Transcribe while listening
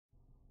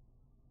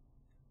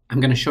I'm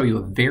going to show you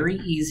a very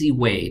easy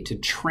way to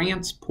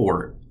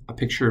transport a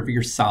picture of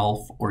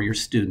yourself or your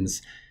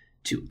students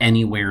to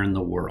anywhere in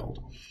the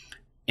world.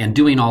 And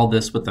doing all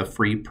this with a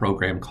free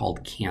program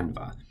called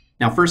Canva.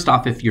 Now, first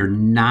off, if you're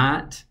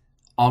not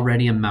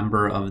already a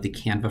member of the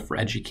Canva for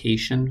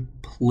Education,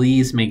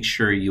 please make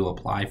sure you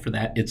apply for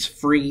that. It's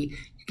free.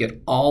 You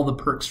get all the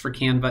perks for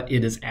Canva.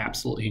 It is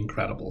absolutely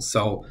incredible.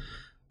 So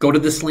go to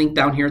this link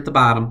down here at the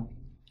bottom.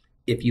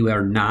 If you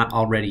are not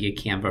already a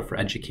Canva for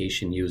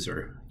Education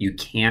user, you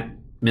can't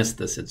miss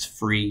this. It's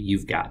free.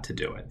 You've got to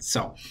do it.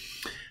 So,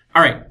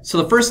 all right.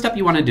 So the first step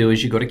you want to do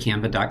is you go to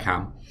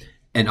canva.com,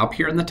 and up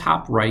here in the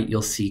top right,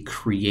 you'll see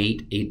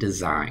Create a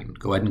Design.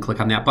 Go ahead and click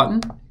on that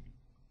button.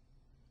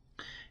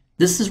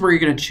 This is where you're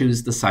going to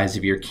choose the size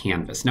of your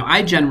canvas. Now,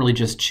 I generally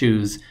just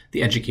choose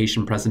the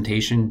education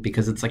presentation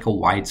because it's like a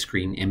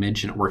widescreen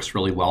image and it works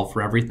really well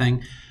for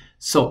everything.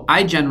 So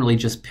I generally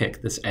just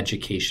pick this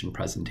education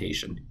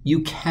presentation.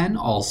 You can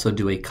also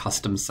do a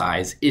custom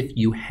size if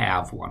you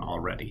have one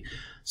already.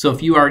 So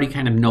if you already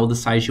kind of know the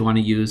size you want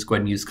to use, go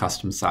ahead and use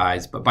custom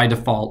size. But by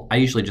default, I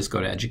usually just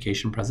go to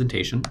education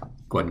presentation.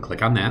 Go ahead and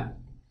click on that.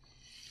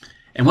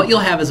 And what you'll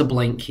have is a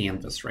blank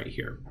canvas right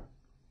here.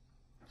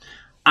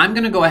 I'm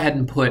going to go ahead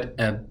and put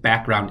a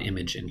background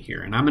image in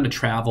here, and I'm going to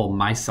travel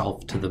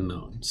myself to the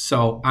moon.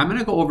 So I'm going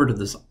to go over to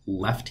this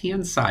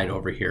left-hand side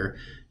over here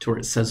to where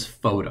it says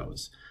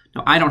Photos.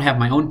 Now, I don't have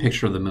my own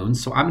picture of the moon,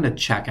 so I'm going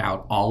to check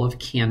out all of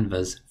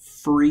Canva's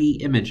free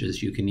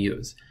images you can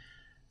use.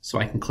 So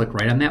I can click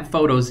right on that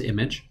Photos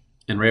image,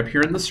 and right up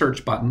here in the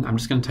search button, I'm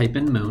just going to type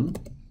in moon,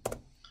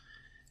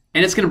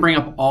 and it's going to bring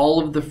up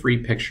all of the free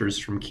pictures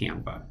from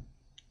Canva.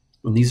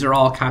 When these are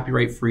all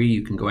copyright free,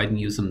 you can go ahead and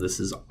use them. This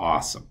is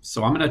awesome.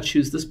 So I'm going to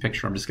choose this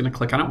picture. I'm just going to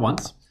click on it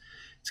once.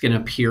 It's going to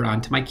appear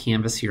onto my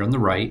canvas here on the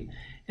right,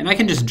 and I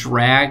can just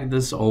drag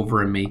this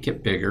over and make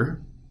it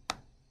bigger.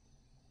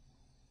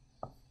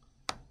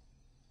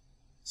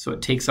 So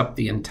it takes up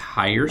the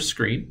entire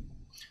screen.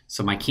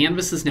 So my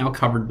canvas is now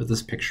covered with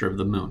this picture of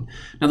the moon.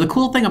 Now the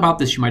cool thing about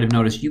this, you might have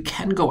noticed, you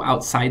can go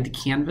outside the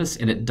canvas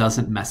and it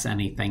doesn't mess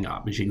anything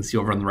up, as you can see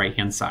over on the right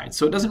hand side.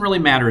 So it doesn't really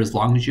matter as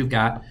long as you've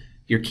got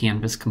your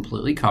canvas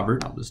completely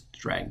covered. I'll just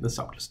drag this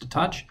up just a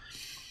touch.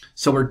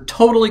 So we're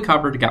totally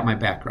covered, got my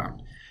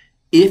background.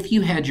 If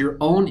you had your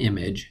own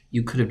image,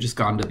 you could have just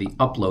gone to the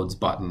Uploads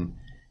button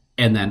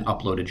and then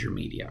uploaded your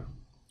media.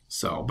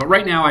 So, but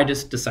right now I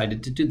just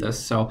decided to do this.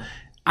 So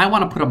I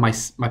want to put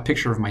my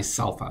picture of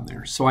myself on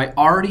there. So I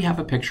already have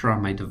a picture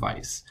on my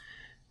device.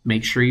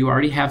 Make sure you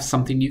already have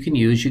something you can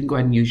use. You can go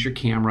ahead and use your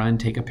camera and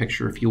take a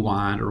picture if you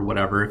want or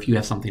whatever, if you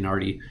have something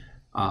already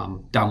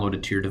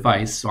downloaded to your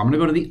device. So I'm going to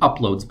go to the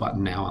Uploads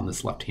button now on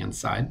this left-hand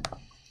side.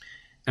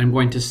 And I'm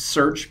going to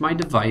search my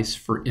device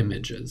for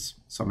images.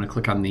 So I'm going to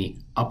click on the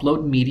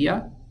Upload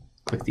Media,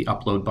 click the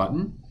Upload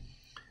button.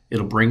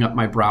 It'll bring up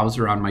my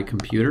browser on my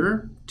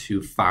computer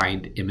to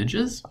find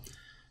images.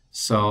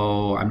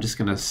 So I'm just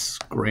going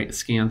to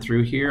scan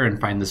through here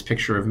and find this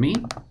picture of me.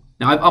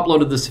 Now I've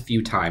uploaded this a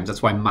few times.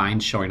 That's why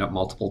mine's showing up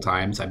multiple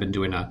times. I've been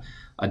doing a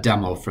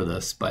demo for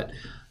this.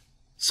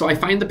 So I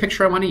find the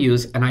picture I want to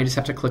use and I just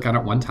have to click on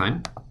it one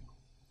time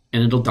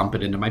and it'll dump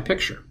it into my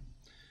picture.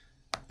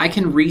 I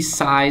can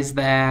resize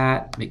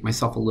that, make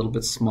myself a little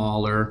bit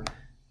smaller,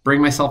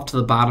 bring myself to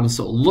the bottom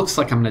so it looks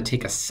like I'm going to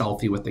take a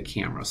selfie with the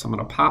camera. So I'm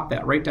going to pop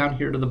that right down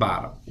here to the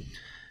bottom.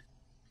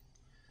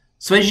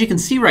 So as you can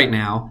see right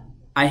now,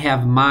 I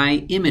have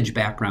my image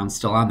background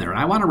still on there and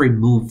I want to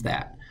remove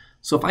that.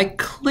 So if I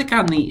click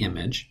on the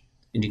image,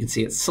 and you can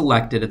see it's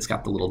selected, it's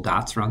got the little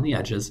dots around the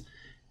edges,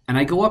 and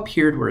I go up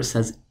here to where it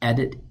says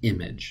Edit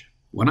Image.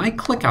 When I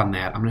click on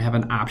that, I'm going to have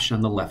an option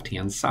on the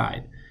left-hand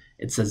side.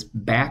 It says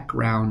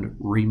Background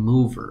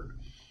Remover.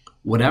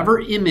 Whatever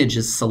image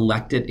is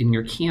selected in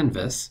your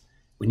canvas,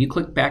 when you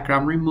click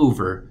Background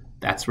Remover,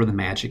 that's where the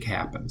magic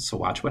happens. So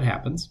watch what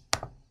happens.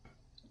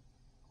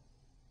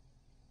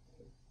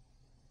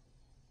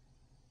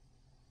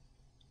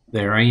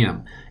 There I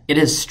am. It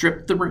has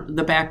stripped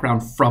the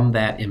background from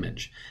that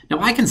image. Now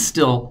I can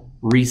still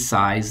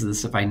resize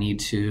this if I need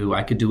to.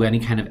 I could do any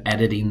kind of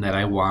editing that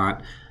I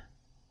want.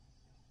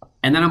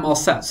 And then I'm all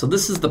set. So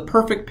this is the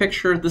perfect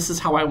picture. This is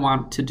how I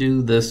want to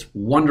do this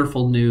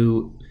wonderful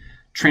new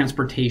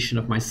transportation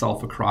of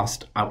myself across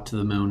out to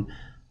the moon.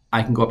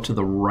 I can go up to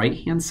the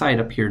right-hand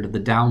side up here to the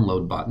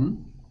download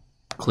button.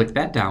 Click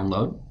that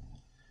download.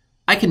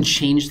 I can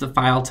change the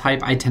file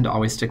type. I tend to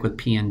always stick with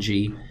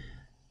PNG.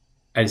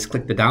 I just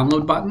click the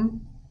download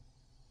button.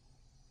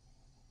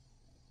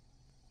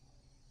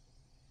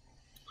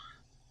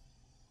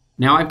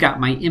 Now I've got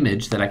my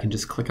image that I can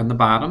just click on the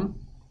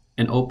bottom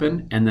and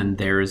open, and then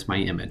there is my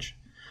image.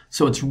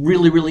 So it's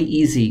really, really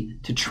easy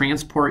to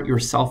transport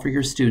yourself or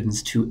your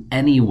students to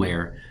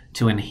anywhere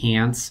to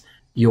enhance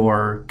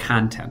your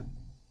content.